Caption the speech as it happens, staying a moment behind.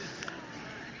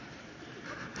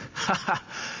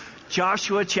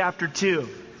Joshua chapter 2.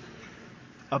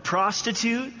 A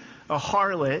prostitute, a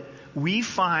harlot, we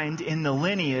find in the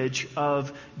lineage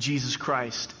of Jesus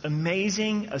Christ.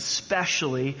 Amazing,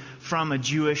 especially from a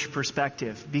Jewish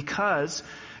perspective, because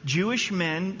Jewish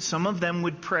men, some of them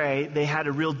would pray. They had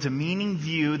a real demeaning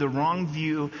view, the wrong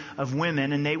view of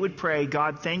women, and they would pray,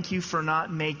 God, thank you for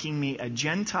not making me a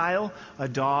Gentile, a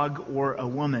dog, or a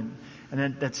woman.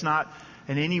 And that's not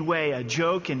in any way a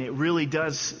joke, and it really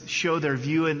does show their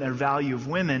view and their value of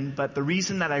women. But the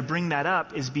reason that I bring that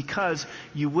up is because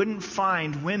you wouldn't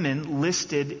find women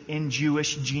listed in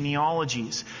Jewish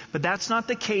genealogies. But that's not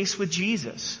the case with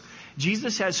Jesus.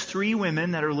 Jesus has 3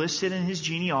 women that are listed in his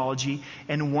genealogy,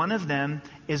 and one of them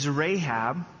is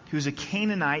Rahab, who's a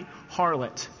Canaanite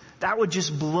harlot. That would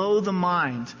just blow the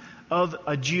mind of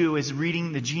a Jew is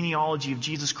reading the genealogy of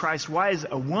Jesus Christ. Why is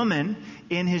a woman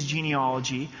in his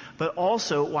genealogy, but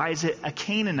also why is it a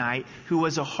Canaanite who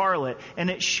was a harlot? And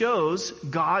it shows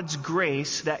God's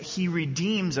grace that he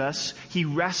redeems us, he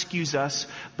rescues us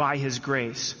by his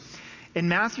grace. In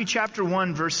Matthew chapter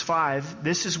 1, verse 5,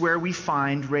 this is where we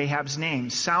find Rahab's name.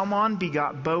 Salmon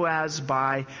begot Boaz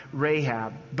by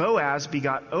Rahab. Boaz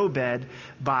begot Obed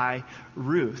by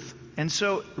Ruth. And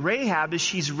so Rahab, as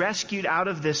she's rescued out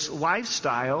of this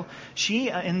lifestyle,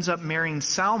 she ends up marrying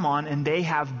Salmon, and they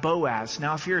have Boaz.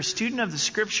 Now, if you're a student of the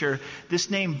scripture, this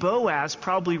name Boaz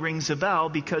probably rings a bell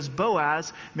because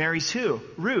Boaz marries who?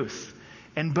 Ruth.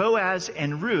 And Boaz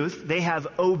and Ruth, they have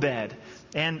Obed.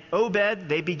 And Obed,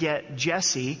 they beget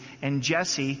Jesse, and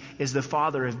Jesse is the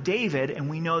father of David, and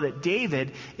we know that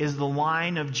David is the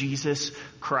line of Jesus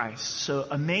Christ. So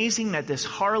amazing that this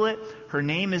harlot, her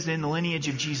name is in the lineage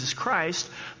of Jesus Christ,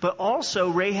 but also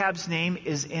Rahab's name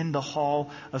is in the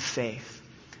Hall of Faith.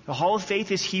 The Hall of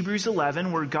Faith is Hebrews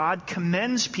 11, where God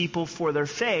commends people for their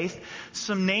faith.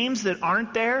 Some names that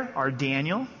aren't there are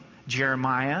Daniel,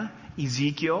 Jeremiah,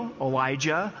 Ezekiel,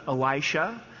 Elijah,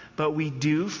 Elisha, but we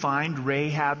do find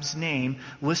Rahab's name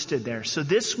listed there. So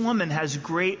this woman has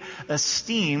great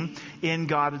esteem in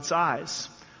God's eyes.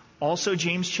 Also,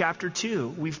 James chapter 2,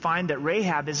 we find that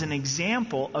Rahab is an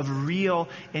example of real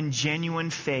and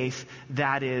genuine faith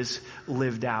that is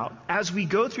lived out. As we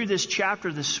go through this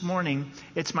chapter this morning,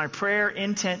 it's my prayer,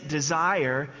 intent,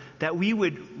 desire that we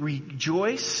would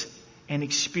rejoice and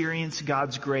experience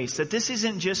God's grace. That this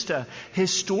isn't just a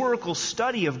historical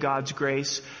study of God's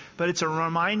grace, but it's a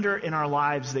reminder in our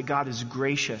lives that God is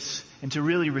gracious and to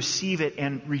really receive it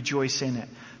and rejoice in it.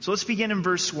 So let's begin in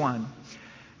verse 1.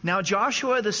 Now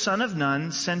Joshua the son of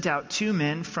Nun sent out 2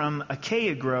 men from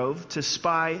Acacia Grove to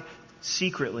spy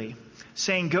secretly,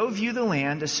 saying, go view the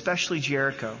land, especially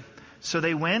Jericho. So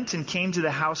they went and came to the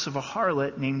house of a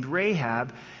harlot named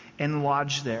Rahab and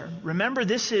lodged there. Remember,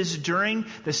 this is during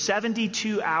the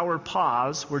 72-hour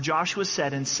pause where Joshua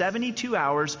said, in 72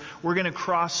 hours, we're going to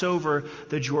cross over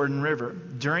the Jordan River.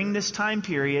 During this time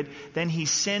period, then he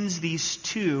sends these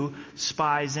 2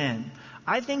 spies in.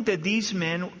 I think that these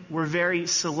men were very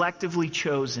selectively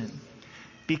chosen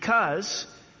because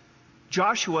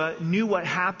Joshua knew what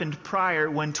happened prior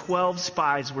when 12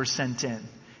 spies were sent in.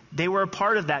 They were a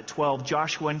part of that 12,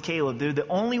 Joshua and Caleb. They're the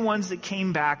only ones that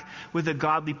came back with a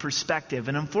godly perspective.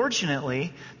 And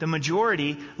unfortunately, the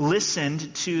majority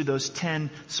listened to those 10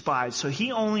 spies. So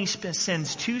he only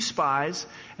sends 2 spies,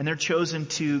 and they're chosen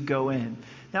to go in.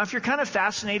 Now, if you're kind of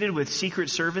fascinated with Secret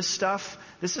Service stuff,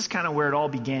 this is kind of where it all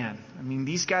began. I mean,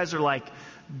 these guys are like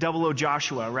 00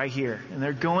 Joshua right here. And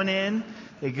they're going in.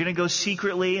 They're going to go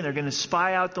secretly, and they're going to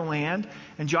spy out the land.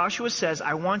 And Joshua says,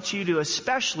 I want you to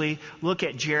especially look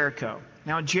at Jericho.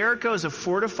 Now, Jericho is a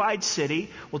fortified city.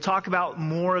 We'll talk about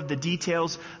more of the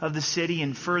details of the city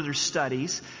in further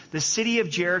studies. The city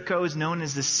of Jericho is known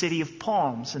as the City of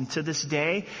Palms. And to this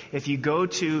day, if you go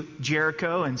to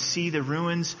Jericho and see the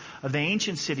ruins of the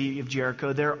ancient city of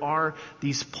Jericho, there are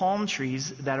these palm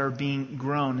trees that are being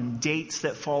grown, and dates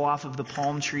that fall off of the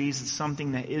palm trees. It's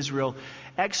something that Israel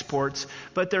exports.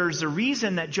 But there's a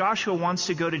reason that Joshua wants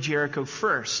to go to Jericho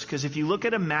first, because if you look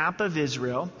at a map of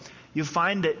Israel, you'll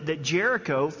find that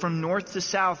Jericho from north to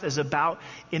south is about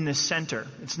in the center.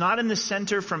 It's not in the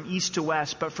center from east to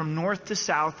west, but from north to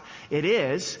south it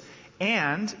is.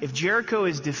 And if Jericho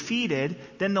is defeated,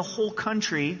 then the whole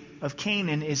country of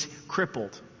Canaan is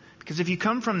crippled. Because if you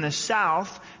come from the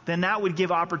south, then that would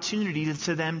give opportunity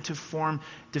to them to form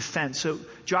defense. So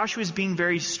Joshua is being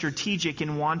very strategic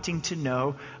in wanting to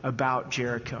know about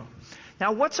Jericho.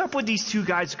 Now, what's up with these 2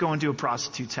 guys going to a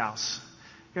prostitute's house?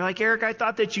 You're like, Eric, I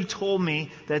thought that you told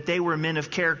me that they were men of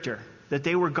character, that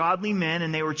they were godly men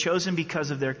and they were chosen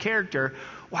because of their character.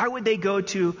 Why would they go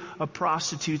to a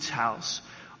prostitute's house?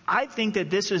 I think that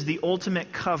this is the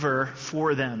ultimate cover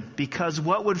for them, because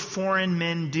what would foreign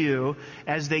men do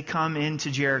as they come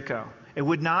into Jericho? It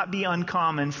would not be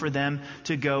uncommon for them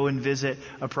to go and visit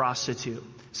a prostitute.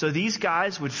 So these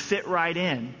guys would fit right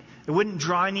in. It wouldn't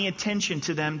draw any attention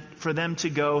to them for them to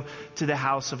go to the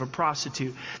house of a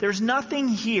prostitute. There's nothing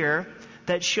here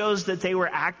that shows that they were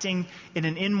acting in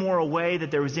an immoral way,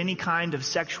 that there was any kind of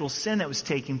sexual sin that was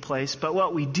taking place. But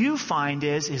what we do find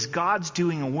is God's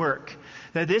doing a work.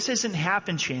 That this isn't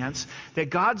happen chance, that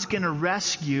God's going to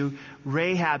rescue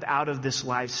Rahab out of this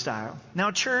lifestyle.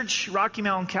 Now, church, Rocky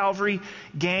Mountain Calvary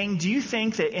gang, do you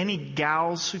think that any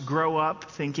gals grow up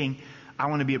thinking, I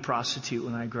want to be a prostitute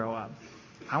when I grow up?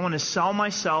 I want to sell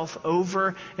myself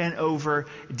over and over,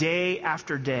 day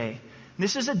after day.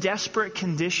 This is a desperate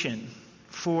condition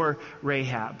for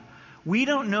Rahab. We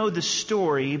don't know the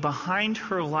story behind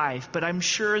her life, but I'm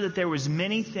sure that there was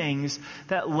many things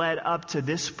that led up to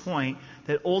this point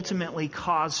that ultimately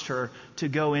caused her to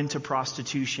go into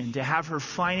prostitution, to have her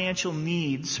financial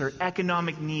needs, her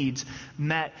economic needs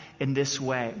met in this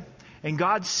way. And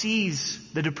God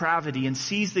sees the depravity and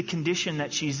sees the condition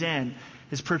that she's in,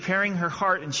 is preparing her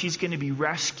heart, and she's going to be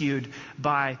rescued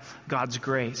by God's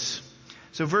grace.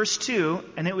 So verse 2,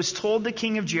 and it was told the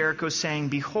king of Jericho, saying,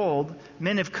 Behold,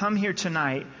 men have come here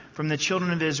tonight from the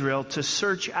children of Israel to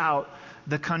search out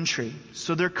the country.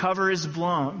 So their cover is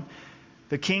blown.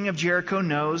 The king of Jericho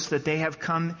knows that they have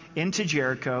come into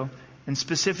Jericho, and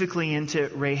specifically into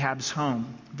Rahab's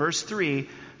home. Verse 3,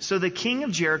 so the king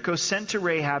of Jericho sent to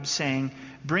Rahab, saying,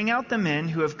 Bring out the men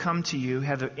who have come to you,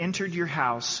 have entered your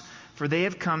house, for they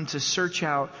have come to search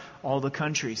out all the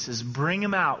country. He says, bring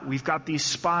them out. We've got these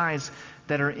spies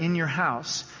that are in your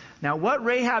house. Now, what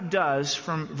Rahab does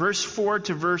from verse 4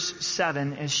 to verse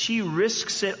 7 is she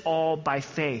risks it all by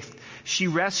faith. She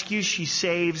rescues, she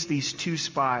saves these two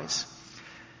spies.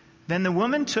 Then the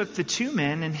woman took the two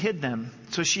men and hid them.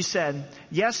 So she said,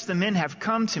 Yes, the men have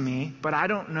come to me, but I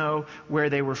don't know where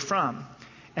they were from.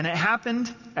 And it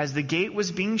happened, as the gate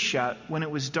was being shut, when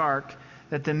it was dark,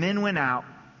 that the men went out.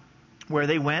 Where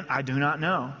they went, I do not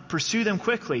know. Pursue them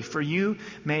quickly, for you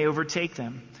may overtake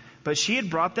them. But she had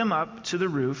brought them up to the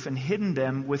roof and hidden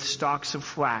them with stalks of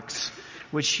flax,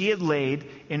 which she had laid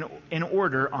in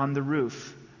order on the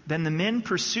roof. Then the men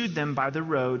pursued them by the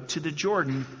road to the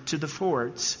Jordan, to the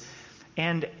fords.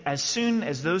 And as soon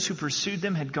as those who pursued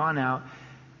them had gone out,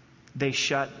 they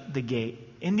shut the gate.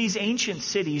 In these ancient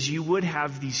cities, you would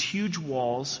have these huge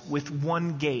walls with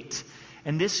one gate.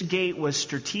 And this gate was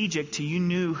strategic to you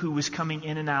knew who was coming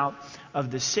in and out of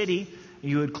the city.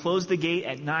 You would close the gate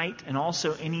at night and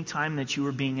also any time that you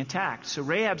were being attacked. So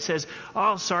Rahab says,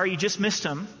 oh, sorry, you just missed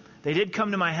them. They did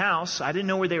come to my house. I didn't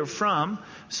know where they were from.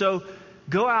 So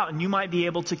go out and you might be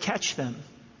able to catch them.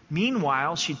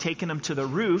 Meanwhile, she'd taken them to the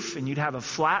roof, and you'd have a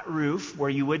flat roof where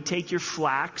you would take your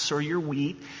flax or your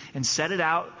wheat and set it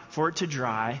out for it to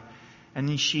dry. And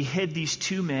then she hid these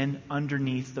two men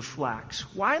underneath the flax.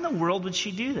 Why in the world would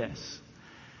she do this?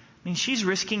 I mean, she's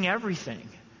risking everything.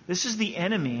 This is the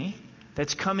enemy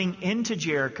that's coming into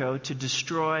Jericho to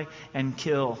destroy and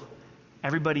kill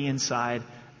everybody inside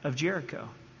of Jericho.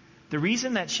 The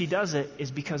reason that she does it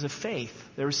is because of faith.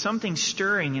 There was something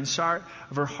stirring inside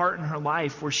of her heart and her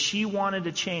life where she wanted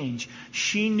to change.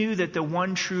 She knew that the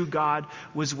one true God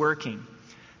was working.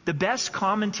 The best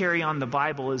commentary on the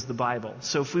Bible is the Bible.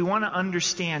 So if we want to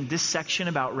understand this section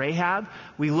about Rahab,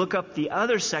 we look up the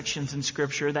other sections in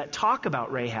Scripture that talk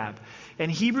about Rahab. In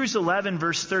Hebrews 11,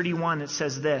 verse 31, it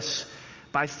says this,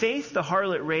 By faith the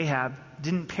harlot Rahab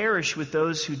didn't perish with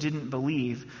those who didn't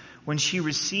believe when she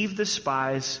received the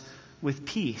spies with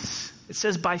peace. It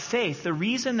says by faith. The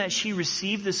reason that she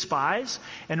received the spies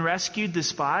and rescued the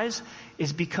spies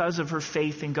is because of her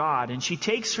faith in God. And she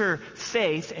takes her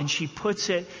faith and she puts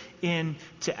it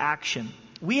into action.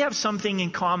 We have something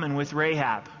in common with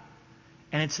Rahab.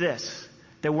 And it's this,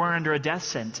 that we're under a death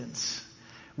sentence.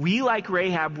 We, like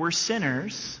Rahab, we're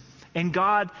sinners. And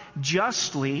God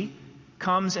justly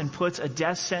comes and puts a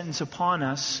death sentence upon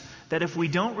us that if we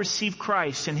don't receive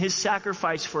Christ and His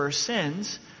sacrifice for our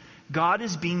sins, God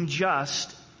is being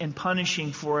just and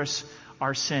punishing for us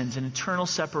our sins, an eternal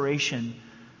separation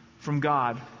from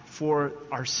God for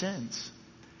our sins.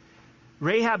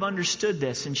 Rahab understood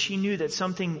this, and she knew that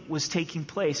something was taking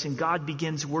place, and God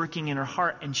begins working in her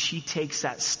heart, and she takes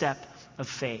that step of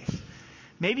faith.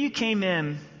 Maybe you came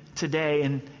in today,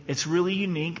 and it's really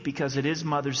unique because it is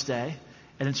Mother's Day,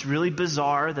 and it's really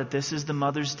bizarre that this is the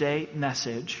Mother's Day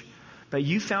message, but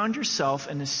you found yourself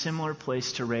in a similar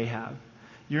place to Rahab.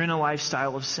 You're in a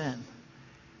lifestyle of sin.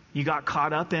 You got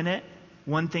caught up in it.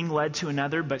 One thing led to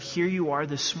another, but here you are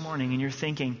this morning and you're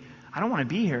thinking, I don't want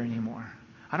to be here anymore.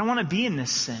 I don't want to be in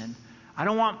this sin. I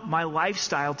don't want my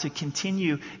lifestyle to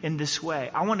continue in this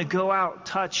way. I want to go out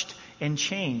touched and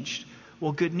changed.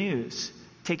 Well, good news.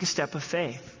 Take a step of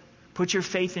faith. Put your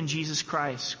faith in Jesus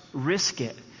Christ. Risk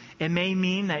it. It may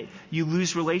mean that you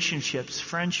lose relationships,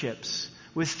 friendships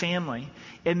with family.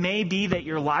 It may be that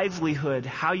your livelihood,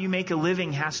 how you make a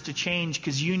living, has to change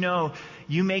because you know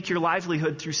you make your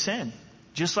livelihood through sin.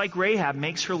 Just like Rahab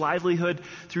makes her livelihood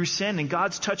through sin, and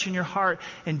God's touching your heart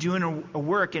and doing a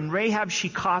work. And Rahab, she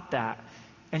caught that.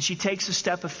 And she takes a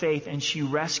step of faith and she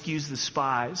rescues the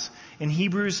spies. And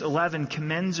Hebrews 11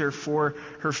 commends her for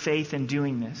her faith in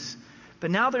doing this.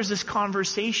 But now there's this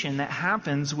conversation that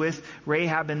happens with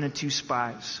Rahab and the two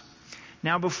spies.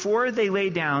 Now before they lay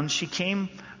down, she came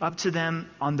up to them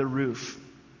on the roof.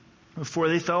 Before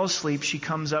they fell asleep, she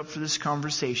comes up for this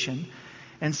conversation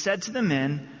and said to the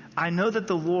men, I know that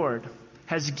the Lord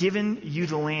has given you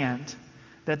the land,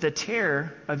 that the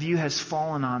terror of you has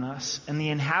fallen on us, and the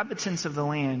inhabitants of the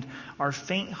land are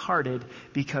faint-hearted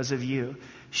because of you.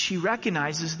 She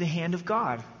recognizes the hand of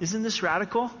God. Isn't this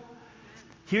radical?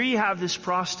 Here you have this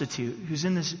prostitute who's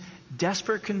in this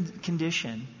desperate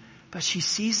condition, but she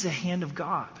sees the hand of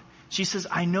God. She says,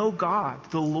 I know God,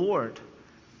 the Lord,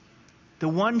 the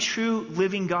one true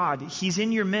living God. He's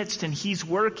in your midst and He's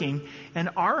working, and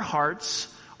our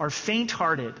hearts are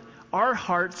faint-hearted. Our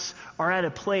hearts are at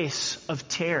a place of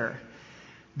terror.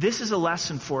 This is a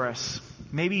lesson for us.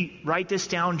 Maybe write this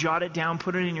down, jot it down,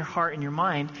 put it in your heart and your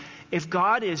mind. If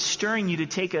God is stirring you to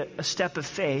take a step of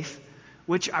faith,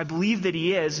 which I believe that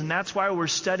He is, and that's why we're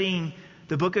studying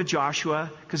the book of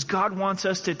Joshua, because God wants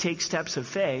us to take steps of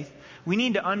faith, we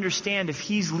need to understand if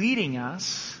He's leading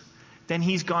us, then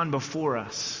He's gone before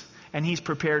us, and He's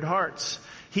prepared hearts.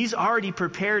 He's already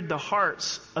prepared the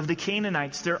hearts of the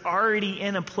Canaanites. They're already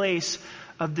in a place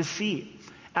of defeat.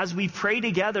 As we pray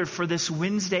together for this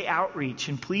Wednesday outreach,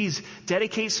 and please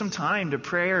dedicate some time to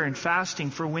prayer and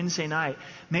fasting for Wednesday night.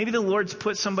 Maybe the Lord's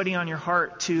put somebody on your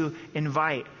heart to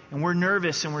invite, and we're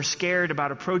nervous and we're scared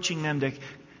about approaching them to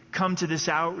come to this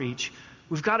outreach.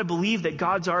 We've got to believe that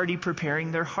God's already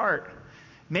preparing their heart.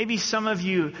 Maybe some of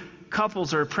you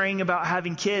couples are praying about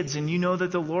having kids, and you know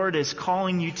that the Lord is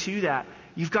calling you to that.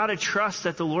 You've got to trust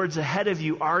that the Lord's ahead of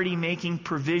you, already making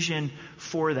provision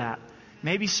for that.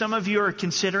 Maybe some of you are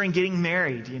considering getting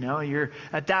married. You're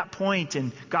at that point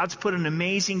and God's put an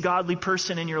amazing godly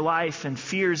person in your life and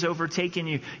fear's overtaken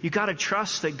you. You've got to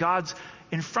trust that God's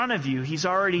in front of you. He's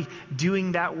already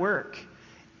doing that work.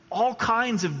 All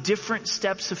kinds of different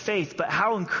steps of faith. But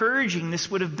how encouraging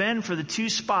this would have been for the two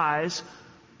spies,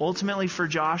 ultimately for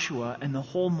Joshua and the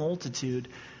whole multitude,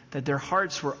 that their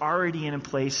hearts were already in a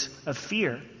place of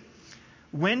fear.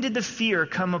 When did the fear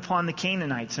come upon the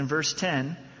Canaanites? In verse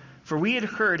 10, for we had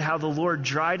heard how the Lord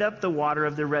dried up the water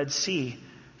of the Red Sea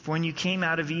when you came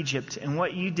out of Egypt, and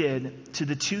what you did to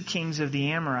the two kings of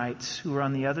the Amorites who were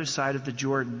on the other side of the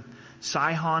Jordan,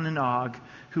 Sihon and Og,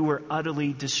 who were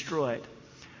utterly destroyed.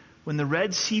 When the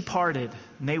Red Sea parted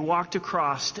and they walked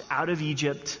across out of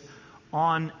Egypt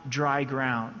on dry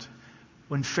ground,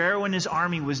 when Pharaoh and his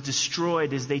army was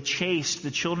destroyed as they chased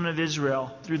the children of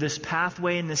Israel through this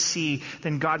pathway in the sea,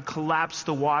 then God collapsed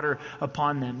the water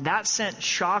upon them. That sent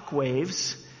shock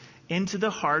waves into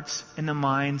the hearts and the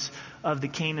minds of the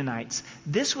Canaanites.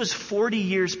 This was 40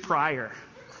 years prior.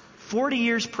 40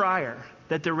 years prior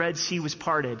that the Red Sea was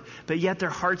parted, but yet their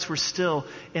hearts were still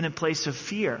in a place of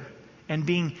fear and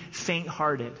being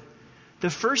faint-hearted. The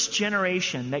first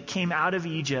generation that came out of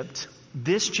Egypt,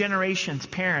 this generation's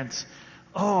parents,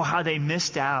 oh, how they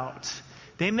missed out.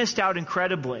 They missed out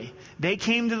incredibly. They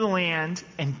came to the land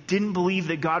and didn't believe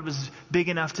that God was big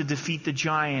enough to defeat the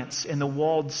giants and the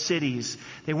walled cities.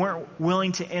 They weren't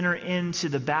willing to enter into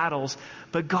the battles,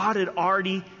 but God had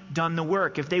already done the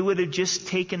work. If they would have just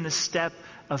taken the step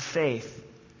of faith,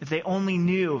 if they only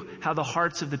knew how the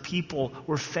hearts of the people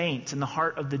were faint and the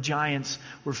heart of the giants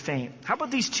were faint. How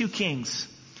about these two kings?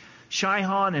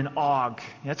 Sihon and Og.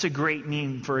 That's a great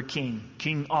name for a king.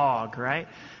 King Og, right?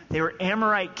 They were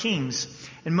Amorite kings.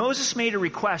 And Moses made a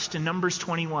request in Numbers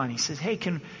 21. He says, hey,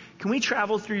 can we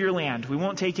travel through your land? We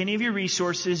won't take any of your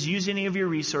resources, use any of your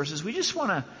resources. We just want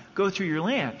to go through your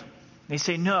land. They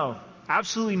say, no,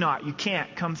 absolutely not. You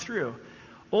can't come through.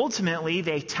 Ultimately,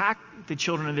 they attack the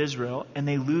children of Israel and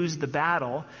they lose the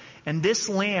battle. And this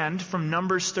land from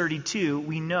Numbers 32,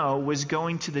 we know, was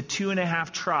going to the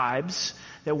 2.5 tribes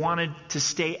that wanted to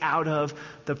stay out of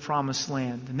the promised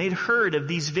land. And they'd heard of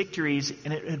these victories,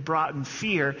 and it had brought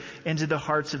fear into the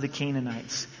hearts of the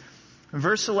Canaanites. In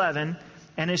verse 11,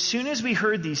 and as soon as we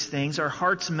heard these things, our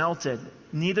hearts melted.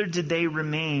 Neither did they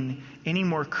remain any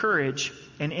more courage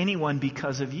in anyone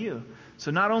because of you. So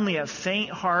not only a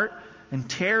faint heart and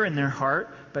terror in their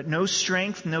heart, but no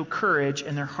strength, no courage,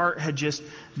 and their heart had just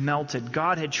melted.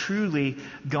 God had truly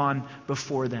gone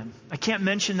before them. I can't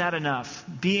mention that enough.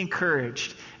 Be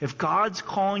encouraged. If God's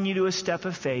calling you to a step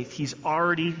of faith, He's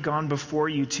already gone before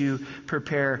you to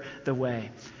prepare the way.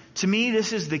 To me,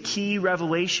 this is the key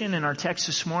revelation in our text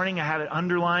this morning. I have it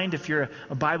underlined. If you're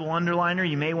a Bible underliner,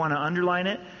 you may want to underline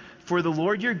it. For the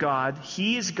Lord your God,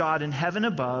 He is God in heaven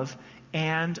above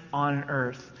and on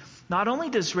earth. Not only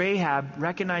does Rahab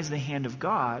recognize the hand of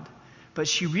God, but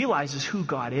she realizes who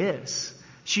God is.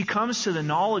 She comes to the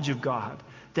knowledge of God,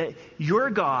 that your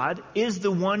God is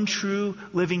the one true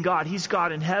living God. He's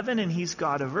God in heaven and He's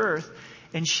God of earth.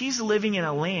 And she's living in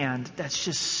a land that's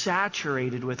just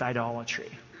saturated with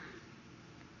idolatry.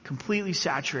 Completely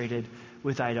saturated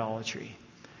with idolatry.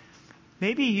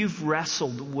 Maybe you've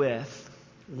wrestled with,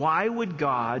 why would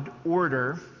God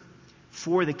order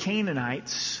for the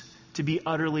Canaanites to be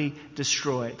utterly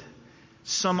destroyed?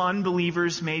 Some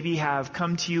unbelievers maybe have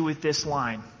come to you with this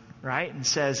line, right? And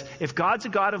says, if God's a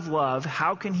God of love,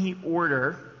 how can He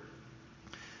order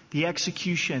the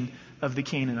execution of the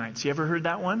Canaanites? You ever heard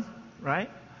that one, right?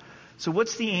 So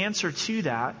what's the answer to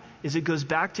that? Is it goes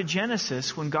back to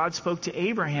Genesis when God spoke to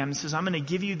Abraham and says, I'm going to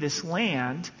give you this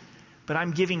land, but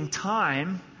I'm giving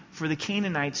time for the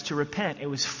Canaanites to repent. It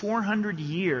was 400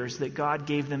 years that God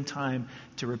gave them time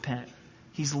to repent.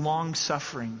 He's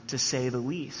long-suffering, to say the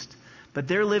least. But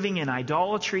they're living in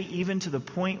idolatry, even to the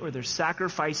point where they're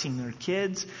sacrificing their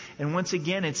kids. And once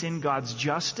again, it's in God's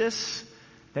justice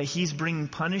that He's bringing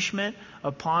punishment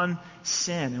upon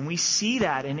sin. And we see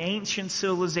that in ancient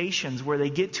civilizations where they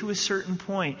get to a certain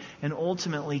point and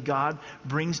ultimately God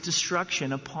brings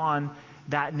destruction upon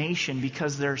that nation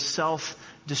because they're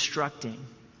self-destructing.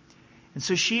 And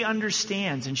so she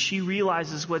understands and she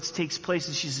realizes what takes place.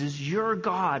 And she says, your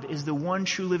God is the one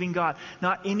true living God.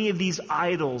 Not any of these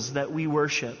idols that we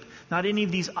worship. Not any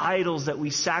of these idols that we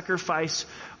sacrifice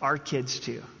our kids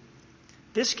to.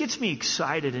 This gets me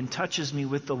excited and touches me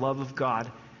with the love of God.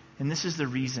 And this is the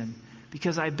reason.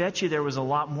 Because I bet you there was a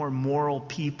lot more moral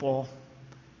people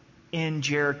in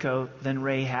Jericho than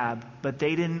Rahab. But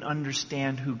they didn't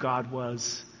understand who God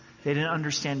was. They didn't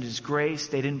understand His grace.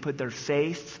 They didn't put their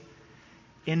faith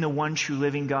in the one true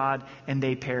living God, and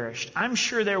they perished. I'm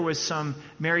sure there was some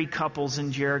married couples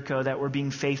in Jericho that were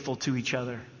being faithful to each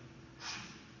other.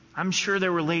 I'm sure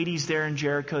there were ladies there in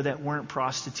Jericho that weren't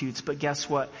prostitutes, but guess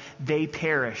what? They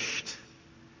perished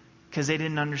because they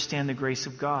didn't understand the grace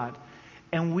of God.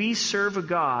 And we serve a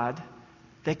God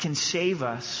that can save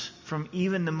us from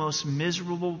even the most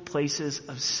miserable places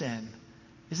of sin.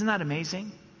 Isn't that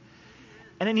amazing?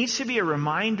 And it needs to be a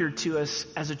reminder to us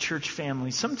as a church family.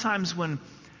 Sometimes when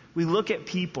we look at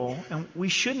people, and we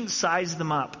shouldn't size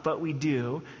them up, but we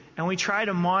do, and we try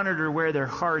to monitor where their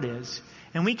heart is.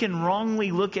 And we can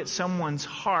wrongly look at someone's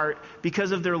heart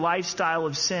because of their lifestyle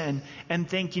of sin and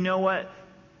think, you know what?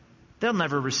 They'll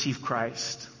never receive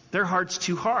Christ. Their heart's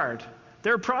too hard.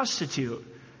 They're a prostitute.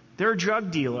 They're a drug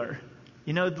dealer.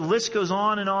 You know, the list goes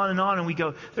on and on and on, and we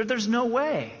go, there's no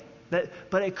way.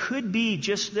 But it could be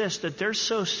just this, that they're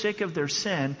so sick of their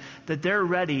sin that they're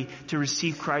ready to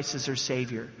receive Christ as their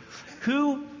Savior.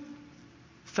 Who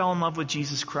fell in love with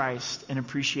Jesus Christ and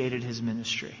appreciated His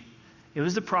ministry? It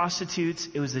was the prostitutes,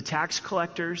 it was the tax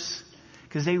collectors,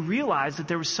 because they realized that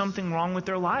there was something wrong with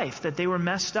their life, that they were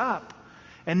messed up.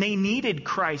 And they needed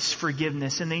Christ's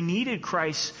forgiveness, and they needed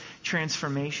Christ's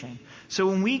transformation. So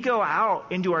when we go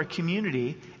out into our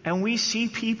community and we see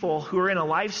people who are in a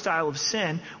lifestyle of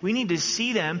sin, we need to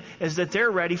see them as that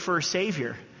they're ready for a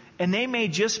Savior. And they may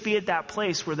just be at that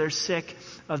place where they're sick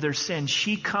of their sin.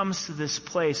 She comes to this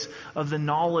place of the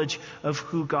knowledge of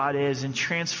who God is, and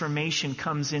transformation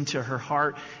comes into her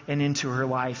heart and into her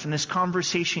life. And this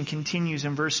conversation continues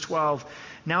in verse 12.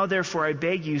 Now therefore I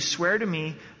beg you, swear to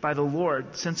me by the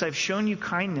Lord, since I've shown you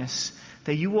kindness,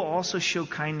 that you will also show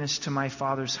kindness to my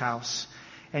father's house,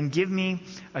 and give me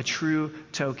a true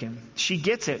token. She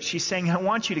gets it. She's saying, I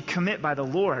want you to commit by the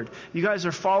Lord. You guys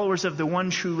are followers of the one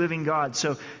true living God.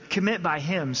 So commit by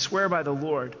Him, swear by the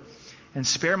Lord, and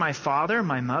spare my father,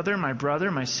 my mother, my brother,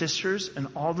 my sisters, and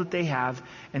all that they have,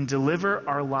 and deliver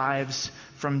our lives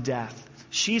from death.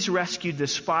 She's rescued the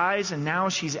spies, and now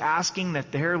she's asking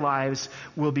that their lives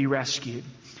will be rescued.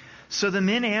 So the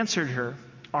men answered her,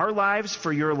 our lives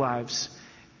for your lives.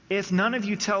 If none of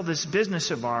you tell this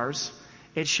business of ours,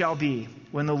 it shall be,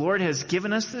 when the Lord has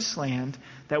given us this land,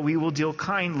 that we will deal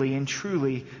kindly and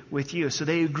truly with you. So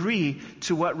they agree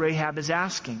to what Rahab is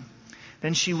asking.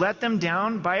 Then she let them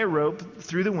down by a rope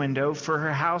through the window, for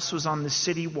her house was on the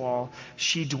city wall.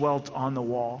 She dwelt on the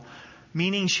wall.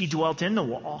 meaning she dwelt in the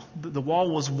wall. The wall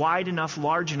was wide enough,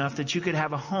 large enough that you could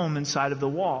have a home inside of the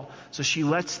wall. So she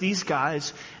lets these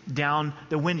guys down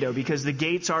the window because the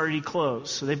gate's already closed.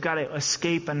 So they've got to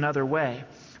escape another way.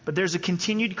 But there's a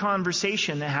continued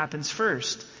conversation that happens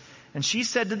first. And she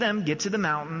said to them, "Get to the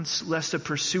mountains, lest the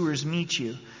pursuers meet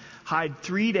you. Hide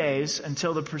 3 days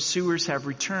until the pursuers have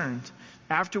returned.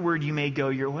 Afterward, you may go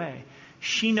your way."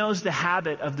 She knows the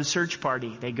habit of the search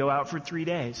party. They go out for 3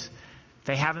 days. If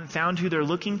they haven't found who they're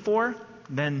looking for,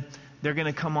 then they're going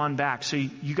to come on back. So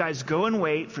you guys go and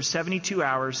wait for 72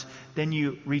 hours, then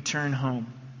you return home.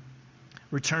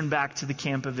 Return back to the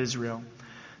camp of Israel.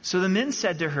 So the men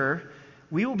said to her,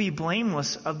 "We will be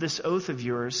blameless of this oath of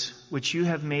yours, which you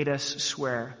have made us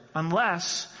swear,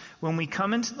 unless when we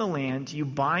come into the land, you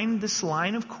bind this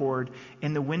line of cord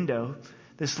in the window,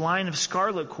 this line of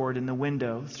scarlet cord in the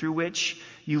window, through which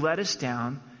you let us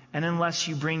down, and unless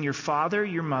you bring your father,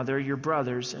 your mother, your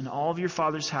brothers, and all of your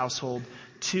father's household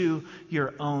to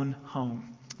your own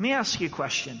home." Let me ask you a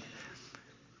question.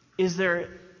 Is there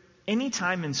any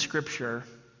time in Scripture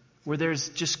where there's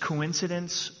just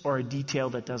coincidence or a detail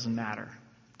that doesn't matter?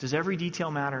 Does every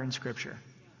detail matter in Scripture?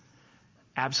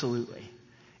 Absolutely.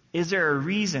 Is there a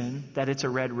reason that it's a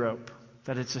red rope,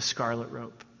 that it's a scarlet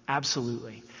rope?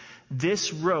 Absolutely.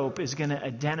 This rope is going to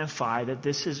identify that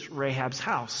this is Rahab's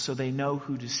house, so they know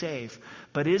who to save.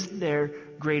 But is there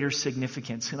greater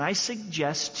significance? And I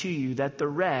suggest to you that the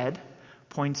red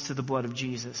points to the blood of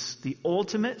Jesus. The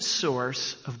ultimate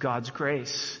source of God's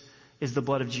grace is the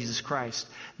blood of Jesus Christ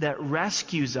that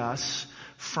rescues us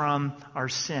from our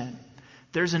sin.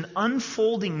 There's an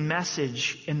unfolding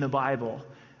message in the Bible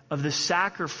of the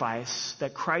sacrifice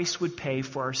that Christ would pay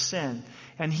for our sin.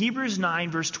 And Hebrews 9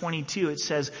 verse 22, it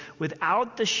says,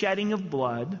 "Without the shedding of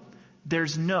blood,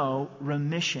 there's no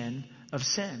remission of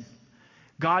sin."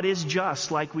 God is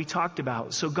just, like we talked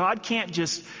about. So God can't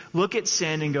just look at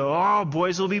sin and go, "Oh,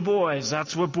 boys will be boys.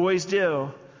 That's what boys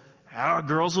do. Oh,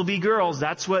 girls will be girls.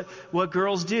 That's what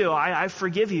girls do. I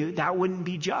forgive you." That wouldn't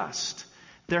be just.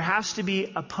 There has to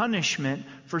be a punishment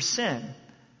for sin.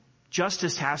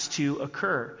 Justice has to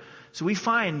occur. So we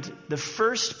find the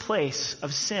first place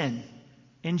of sin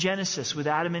in Genesis with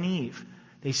Adam and Eve.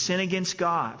 They sin against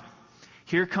God.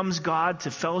 Here comes God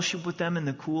to fellowship with them in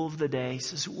the cool of the day. He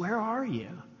says, "Where are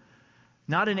you?"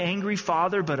 Not an angry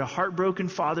father, but a heartbroken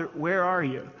father. "Where are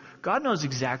you?" God knows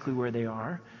exactly where they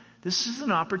are. This is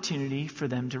an opportunity for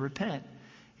them to repent.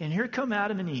 And here come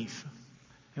Adam and Eve.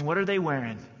 And what are they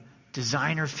wearing?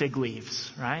 Designer fig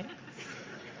leaves, right?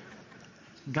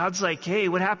 God's like, "Hey,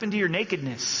 what happened to your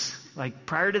nakedness? Like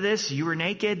prior to this, you were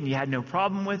naked and you had no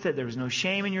problem with it. There was no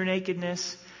shame in your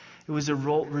nakedness. It was a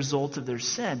result of their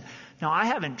sin." Now, I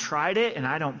haven't tried it and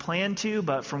I don't plan to,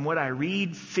 but from what I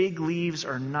read, fig leaves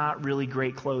are not really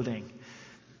great clothing.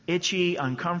 Itchy,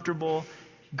 uncomfortable.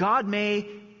 God may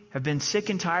have been sick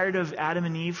and tired of Adam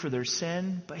and Eve for their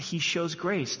sin, but he shows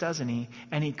grace, doesn't he?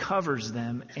 And he covers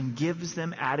them and gives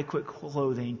them adequate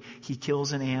clothing. He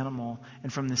kills an animal,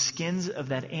 and from the skins of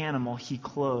that animal, he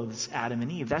clothes Adam and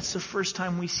Eve. That's the first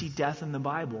time we see death in the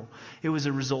Bible. It was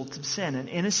a result of sin. An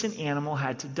innocent animal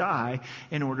had to die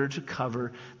in order to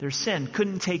cover their sin.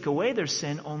 Couldn't take away their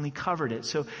sin, only covered it.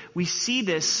 So we see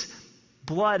this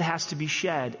blood has to be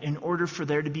shed in order for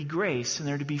there to be grace and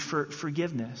there to be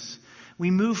forgiveness. We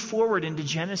move forward into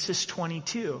Genesis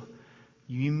 22.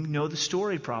 You know the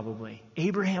story probably.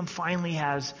 Abraham finally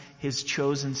has his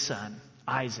chosen son,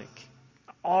 Isaac.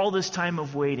 All this time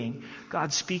of waiting,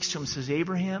 God speaks to him and says,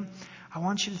 "Abraham, I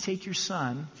want you to take your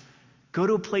son, go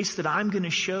to a place that I'm going to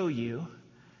show you,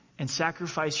 and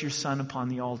sacrifice your son upon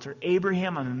the altar."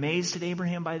 Abraham, I'm amazed at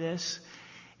Abraham by this,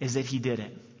 is that he did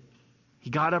it. He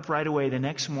got up right away the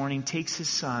next morning, takes his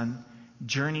son,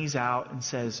 journeys out and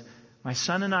says, "My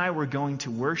son and I were going to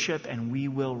worship and we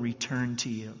will return to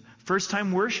you." First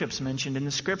time worship's mentioned in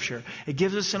the Scripture. It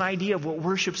gives us an idea of what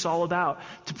worship's all about.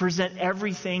 To present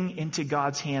everything into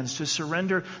God's hands. To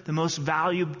surrender the most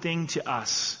valued thing to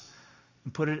us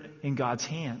and put it in God's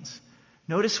hands.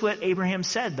 Notice what Abraham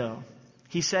said though.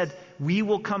 He said, "We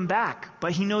will come back,"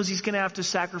 but he knows he's going to have to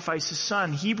sacrifice his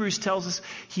son. Hebrews tells us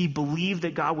he believed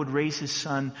that God would raise his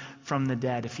son from the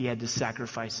dead if he had to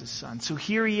sacrifice his son. So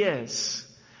here he is,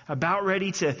 about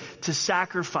ready to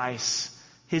sacrifice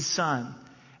his son.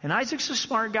 And Isaac's a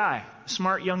smart guy,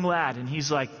 smart young lad. And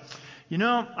he's like,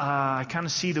 I kind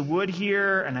of see the wood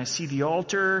here and I see the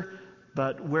altar,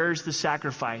 but where's the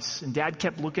sacrifice? And Dad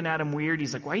kept looking at him weird.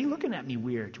 He's like, "Why are you looking at me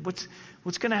weird? What's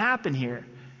going to happen here?"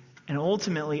 And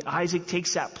ultimately, Isaac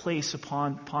takes that place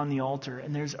upon the altar.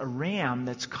 And there's a ram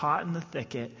that's caught in the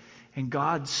thicket. And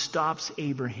God stops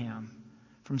Abraham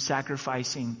from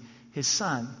sacrificing his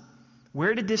son.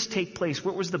 Where did this take place?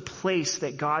 What was the place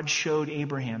that God showed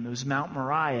Abraham? It was Mount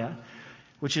Moriah,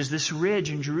 which is this ridge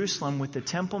in Jerusalem with the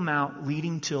Temple Mount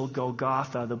leading to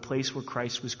Golgotha, the place where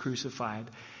Christ was crucified.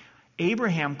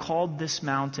 Abraham called this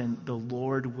mountain, the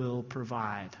Lord will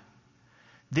provide.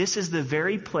 This is the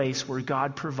very place where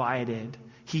God provided.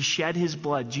 He shed his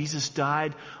blood. Jesus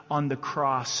died on the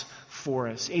cross for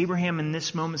us. Abraham in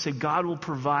this moment said, God will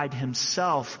provide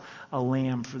himself a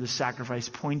lamb for the sacrifice,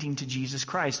 pointing to Jesus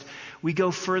Christ. We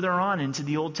go further on into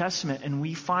the Old Testament and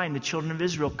we find the children of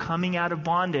Israel coming out of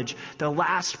bondage. The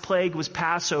last plague was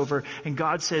Passover, and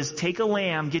God says, take a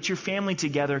lamb, get your family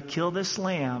together, kill this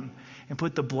lamb, and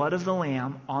put the blood of the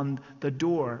lamb on the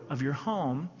door of your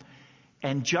home,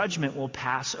 and judgment will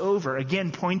pass over.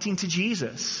 Again, pointing to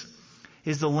Jesus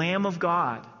is the Lamb of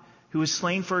God who was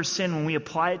slain for our sin. When we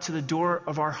apply it to the door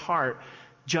of our heart,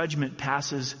 judgment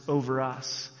passes over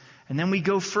us. And then we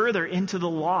go further into the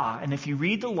law. And if you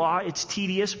read the law, it's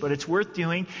tedious, but it's worth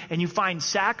doing. And you find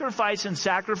sacrifice and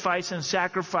sacrifice and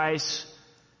sacrifice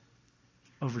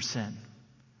over sin.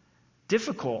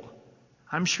 Difficult.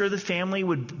 I'm sure the family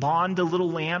would bond a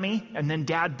little lammy, and then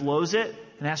dad blows it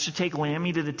and has to take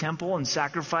Lammy to the temple and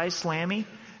sacrifice Lammy.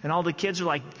 And all the kids are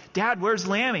like, Dad, where's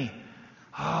Lammy?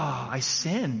 Oh, I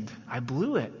sinned. I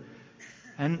blew it.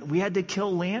 And we had to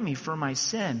kill Lammy for my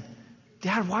sin.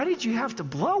 Dad, why did you have to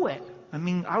blow it? I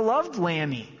mean, I loved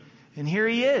Lammy. And here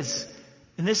he is.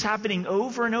 And this happening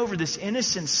over and over, this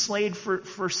innocent slayed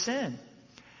for sin.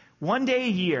 One day a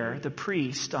year, the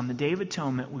priest on the Day of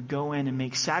Atonement would go in and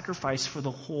make sacrifice for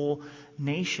the whole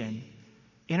nation,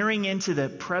 entering into the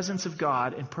presence of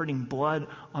God and putting blood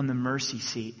on the mercy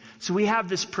seat. So we have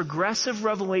this progressive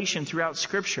revelation throughout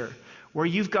Scripture where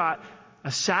you've got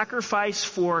a sacrifice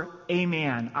for a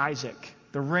man, Isaac,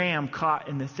 the ram caught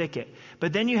in the thicket.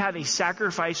 But then you have a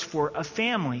sacrifice for a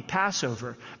family,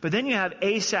 Passover. But then you have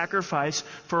a sacrifice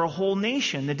for a whole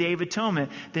nation, the Day of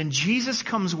Atonement. Then Jesus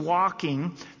comes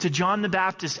walking to John the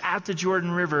Baptist at the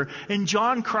Jordan River, and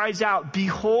John cries out,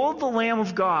 "Behold the Lamb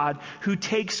of God who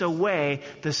takes away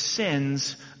the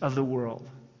sins of the world."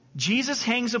 Jesus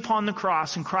hangs upon the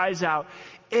cross and cries out,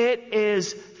 "It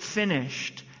is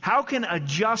finished." How can a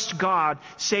just God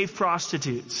save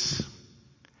prostitutes?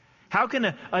 How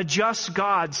can a just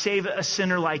God save a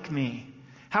sinner like me?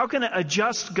 How can a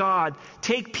just God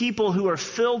take people who are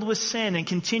filled with sin and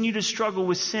continue to struggle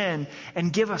with sin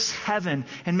and give us heaven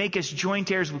and make us joint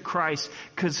heirs with Christ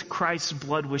because Christ's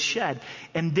blood was shed?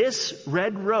 And this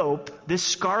red rope, this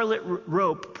scarlet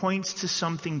rope, points to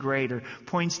something greater,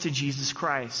 points to Jesus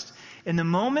Christ. In the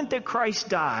moment that Christ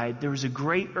died, there was a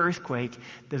great earthquake.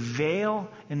 The veil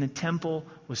in the temple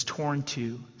was torn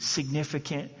too,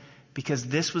 significant, because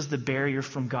this was the barrier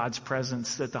from God's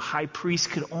presence, that the high priest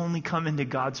could only come into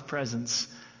God's presence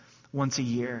once a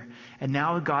year. And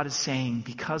now God is saying,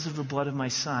 because of the blood of my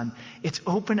son, it's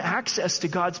open access to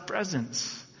God's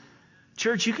presence.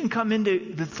 Church, you can come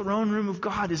into the throne room of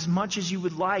God as much as you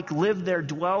would like, live there,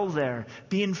 dwell there,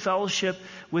 be in fellowship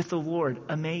with the Lord.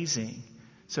 Amazing.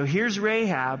 So here's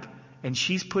Rahab, and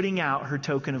she's putting out her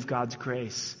token of God's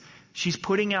grace. She's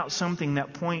putting out something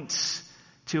that points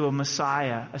to a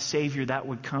Messiah, a Savior that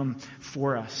would come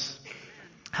for us.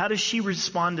 How does she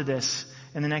respond to this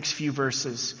in the next few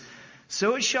verses?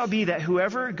 So it shall be that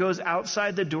whoever goes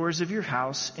outside the doors of your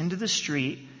house into the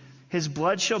street, his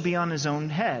blood shall be on his own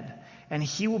head, and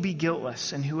he will be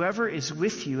guiltless. And whoever is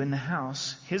with you in the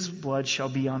house, his blood shall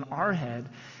be on our head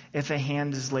if a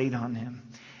hand is laid on him.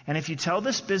 And if you tell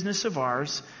this business of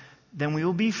ours, then we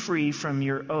will be free from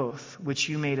your oath, which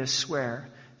you made us swear.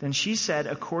 Then she said,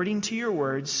 according to your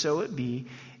words, so it be.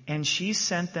 And she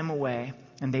sent them away,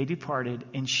 and they departed.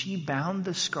 And she bound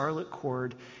the scarlet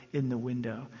cord in the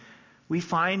window. We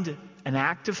find an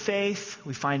act of faith.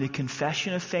 We find a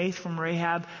confession of faith from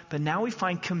Rahab. But now we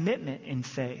find commitment in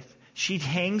faith. She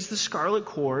hangs the scarlet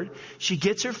cord. She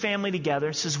gets her family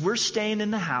together, says, we're staying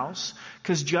in the house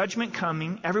because judgment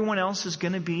coming. Everyone else is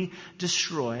going to be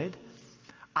destroyed.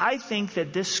 I think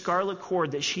that this scarlet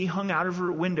cord that she hung out of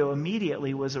her window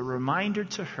immediately was a reminder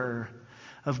to her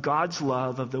of God's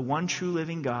love, of the one true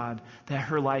living God, that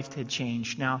her life had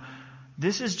changed. Now,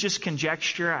 this is just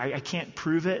conjecture. I can't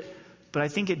prove it, but I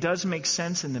think it does make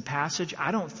sense in the passage.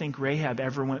 I don't think Rahab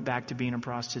ever went back to being a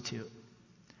prostitute.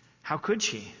 How could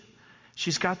she?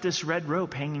 She's got this red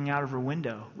rope hanging out of her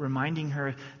window, reminding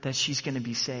her that she's going to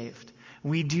be saved.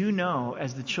 We do know,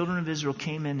 as the children of Israel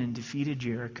came in and defeated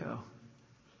Jericho,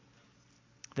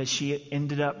 that she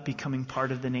ended up becoming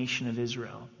part of the nation of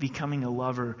Israel, becoming a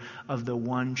lover of the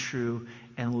one true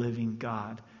and living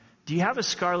God. Do you have a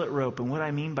scarlet rope? And what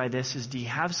I mean by this is, do you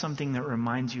have something that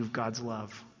reminds you of God's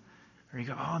love? Or you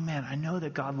go, oh man, I know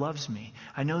that God loves me.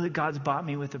 I know that God's bought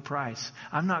me with a price.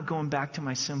 I'm not going back to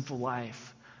my sinful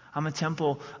life. I'm a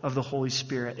temple of the Holy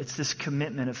Spirit. It's this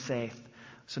commitment of faith.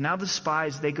 So now the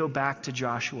spies, they go back to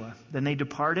Joshua. Then they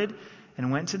departed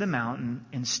and went to the mountain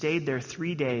and stayed there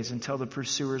 3 days until the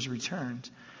pursuers returned.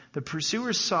 The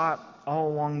pursuers sought all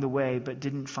along the way, but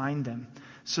didn't find them.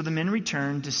 So the men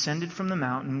returned, descended from the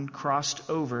mountain, crossed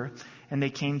over, and they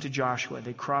came to Joshua.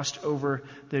 They crossed over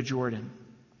the Jordan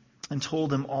and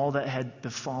told him all that had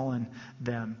befallen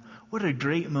them. What a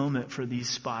great moment for these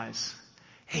spies.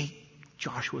 Hey,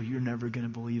 Joshua, you're never going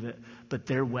to believe it, but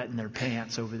they're wetting their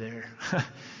pants over there.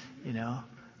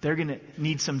 They're going to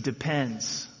need some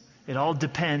depends. It all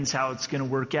depends how it's going to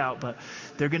work out, but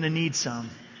they're going to need some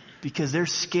because they're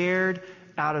scared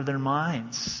out of their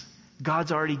minds.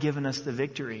 God's already given us the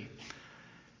victory.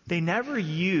 They never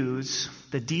use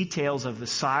the details of the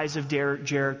size of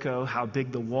Jericho, how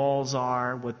big the walls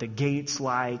are, what the gates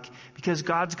like, because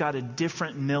God's got a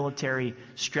different military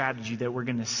strategy that we're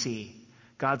going to see.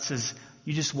 God says,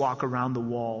 you just walk around the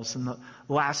walls, and the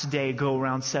last day go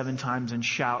around 7 times and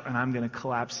shout, and I'm going to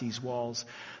collapse these walls.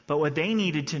 But what they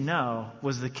needed to know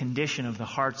was the condition of the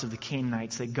hearts of the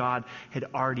Canaanites, that God had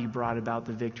already brought about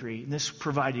the victory. And this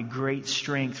provided great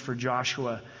strength for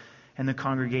Joshua and the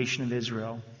congregation of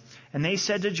Israel. And they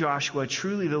said to Joshua,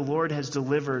 truly the Lord has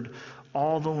delivered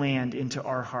all the land into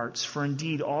our hearts. For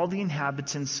indeed all the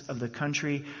inhabitants of the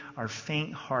country are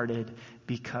faint-hearted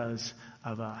because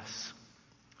of us.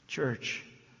 Church,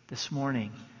 this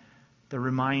morning, the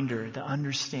reminder, the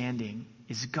understanding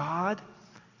is God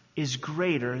is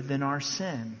greater than our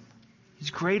sin. He's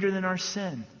greater than our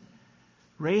sin.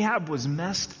 Rahab was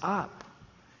messed up.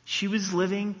 She was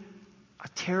living a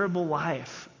terrible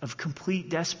life of complete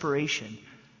desperation.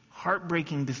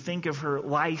 Heartbreaking to think of her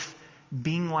life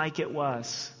being like it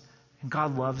was. And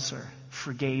God loves her,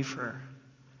 forgave her,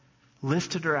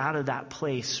 lifted her out of that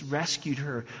place, rescued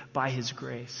her by his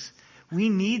grace. We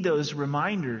need those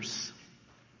reminders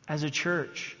as a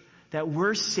church that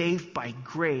we're saved by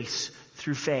grace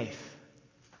through faith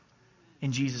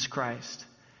in Jesus Christ.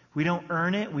 We don't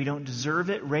earn it. We don't deserve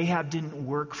it. Rahab didn't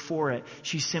work for it.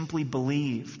 She simply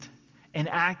believed and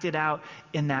acted out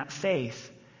in that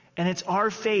faith. And it's our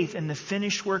faith in the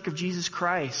finished work of Jesus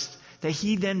Christ that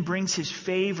he then brings his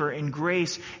favor and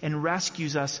grace and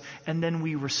rescues us. And then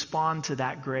we respond to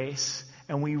that grace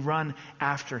and we run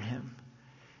after him.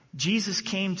 Jesus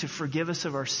came to forgive us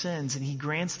of our sins, and he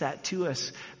grants that to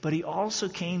us. But he also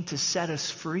came to set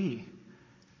us free,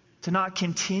 to not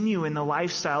continue in the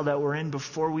lifestyle that we're in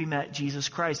before we met Jesus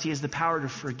Christ. He has the power to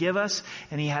forgive us,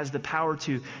 and he has the power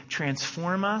to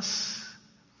transform us.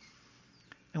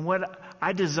 And what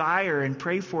I desire and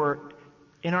pray for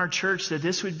in our church, that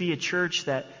this would be a church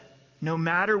that no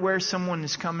matter where someone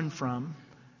is coming from,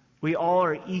 we all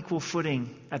are equal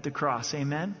footing at the cross.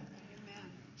 Amen?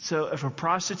 So if a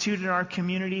prostitute in our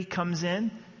community comes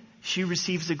in, she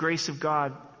receives the grace of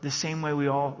God the same way we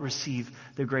all receive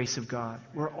the grace of God.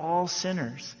 We're all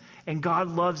sinners, and God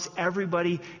loves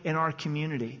everybody in our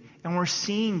community. And we're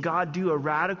seeing God do a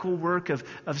radical work of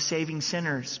saving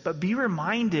sinners. But be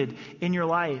reminded in your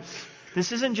life,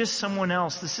 this isn't just someone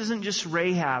else. This isn't just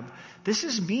Rahab. This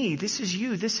is me. This is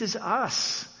you. This is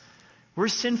us. We're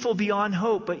sinful beyond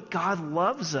hope, but God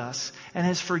loves us and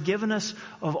has forgiven us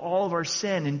of all of our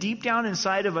sin. And deep down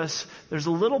inside of us, there's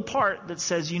a little part that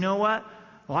says, you know what?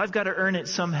 Well, I've got to earn it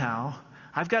somehow.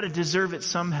 I've got to deserve it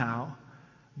somehow.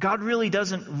 God really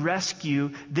doesn't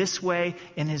rescue this way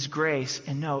in his grace.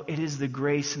 And no, it is the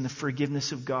grace and the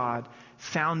forgiveness of God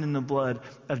found in the blood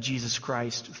of Jesus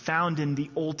Christ, found in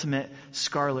the ultimate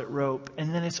scarlet rope.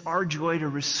 And then it's our joy to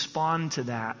respond to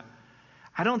that.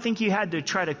 I don't think you had to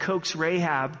try to coax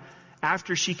Rahab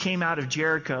after she came out of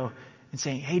Jericho and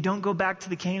saying, hey, don't go back to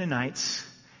the Canaanites.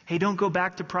 Hey, don't go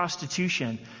back to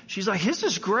prostitution. She's like, this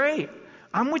is great.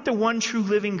 I'm with the one true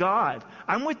living God.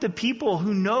 I'm with the people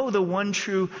who know the one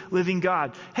true living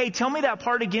God. Hey, tell me that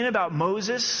part again about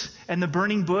Moses and the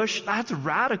burning bush. That's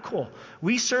radical.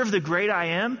 We serve the great I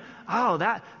am. Oh,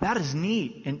 that is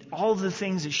neat. And all the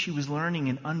things that she was learning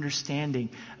and understanding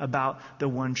about the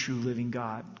one true living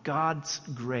God. God's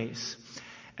grace.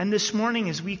 And this morning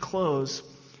as we close,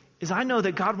 is I know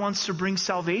that God wants to bring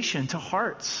salvation to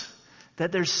hearts.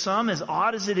 That there's some, as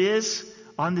odd as it is,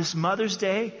 on this Mother's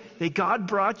Day, that God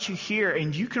brought you here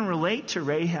and you can relate to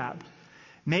Rahab.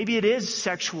 Maybe it is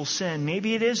sexual sin.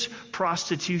 Maybe it is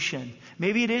prostitution.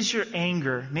 Maybe it is your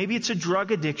anger. Maybe it's a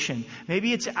drug addiction.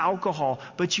 Maybe it's alcohol.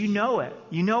 But you know it.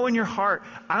 You know in your heart,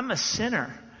 I'm a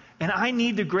sinner. And I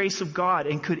need the grace of God.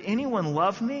 And could anyone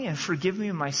love me and forgive me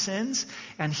of my sins?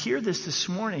 And hear this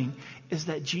morning is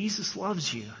that Jesus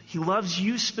loves you. He loves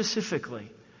you specifically.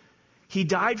 He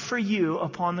died for you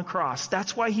upon the cross.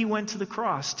 That's why he went to the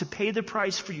cross, to pay the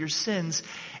price for your sins.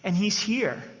 And he's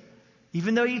here.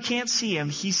 Even though you can't see him,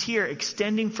 he's here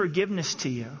extending forgiveness to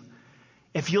you.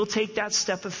 If you'll take that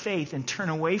step of faith and turn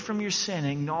away from your sin,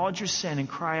 and acknowledge your sin and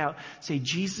cry out, say,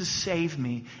 Jesus, save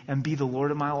me and be the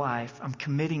Lord of my life. I'm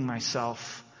committing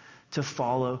myself to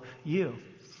follow you.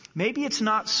 Maybe it's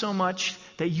not so much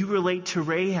that you relate to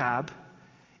Rahab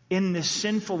in this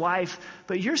sinful life,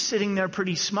 but you're sitting there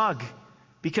pretty smug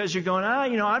because you're going,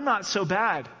 I'm not so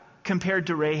bad compared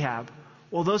to Rahab.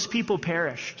 Well, those people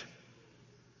perished.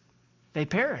 They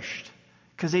perished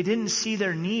because they didn't see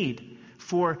their need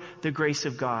for the grace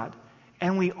of God.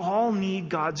 And we all need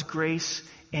God's grace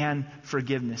and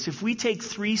forgiveness. If we take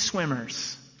 3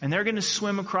 swimmers, and they're going to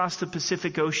swim across the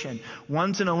Pacific Ocean.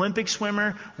 One's an Olympic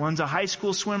swimmer, one's a high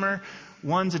school swimmer,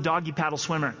 one's a doggy paddle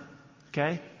swimmer.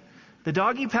 Okay? The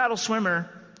doggy paddle swimmer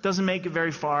doesn't make it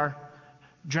very far,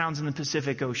 drowns in the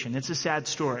Pacific Ocean. It's a sad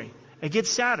story. It gets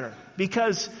sadder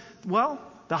because,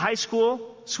 the high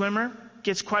school swimmer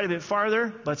gets quite a bit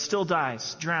farther, but still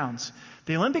dies, drowns.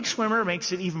 The Olympic swimmer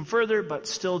makes it even further, but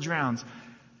still drowns.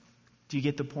 Do you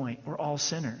get the point? We're all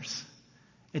sinners.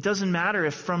 It doesn't matter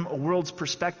if from a world's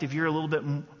perspective you're a little bit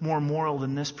more moral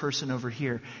than this person over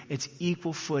here. It's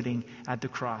equal footing at the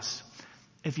cross.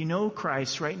 If you know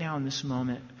Christ right now in this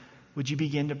moment, would you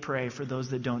begin to pray for those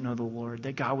that don't know the Lord,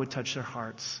 that God would touch their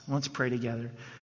hearts? Let's pray together.